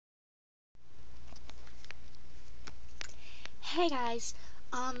Hey guys,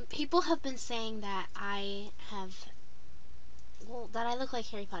 people have been saying that that I look like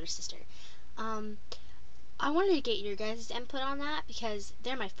Harry Potter's sister. Um, I wanted to get your guys' input on that because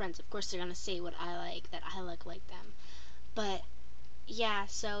they're my friends. Of course, they're gonna say what I like, that I look like them. But yeah,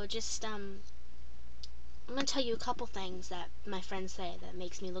 so just I'm gonna tell you a couple things that my friends say that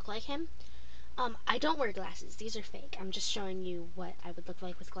makes me look like him. I don't wear glasses. These are fake. I'm just showing you what I would look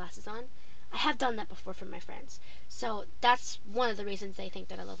like with glasses on. I have done that before for my friends. So that's one of the reasons they think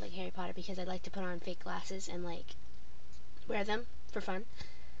that I look like Harry Potter because I like to put on fake glasses and like wear them for fun.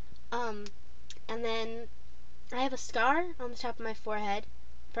 Um, and then I have a scar on the top of my forehead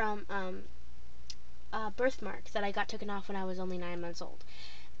from a birthmark that I got taken off when I was only 9 months old.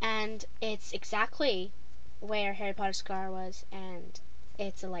 And it's exactly where Harry Potter's scar was, and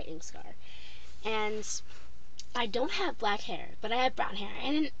it's a lightning scar. And I don't have black hair, but I have brown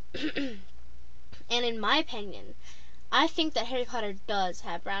hair. And in my opinion, I think that Harry Potter does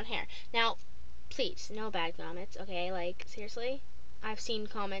have brown hair. Now, please, no bad comments, okay? Like, seriously? I've seen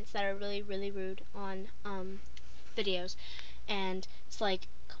comments that are really, really rude on videos, and it's like,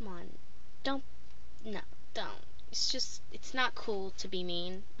 come on, don't, no, don't. It's not cool to be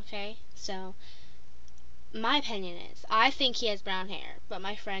mean, okay? So, my opinion is, I think he has brown hair, but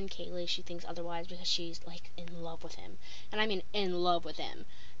my friend Kaylee, she thinks otherwise because she's, like, in love with him. And I mean in love with him.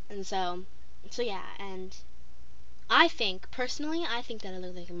 And so yeah, and personally, I think that I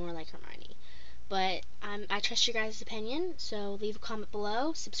look like more like Hermione. But I trust your guys' opinion, so leave a comment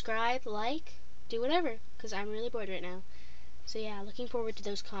below, subscribe, like, do whatever, because I'm really bored right now. So yeah, looking forward to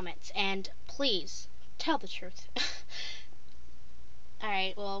those comments, and please, tell the truth.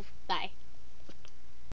 Alright, well, bye.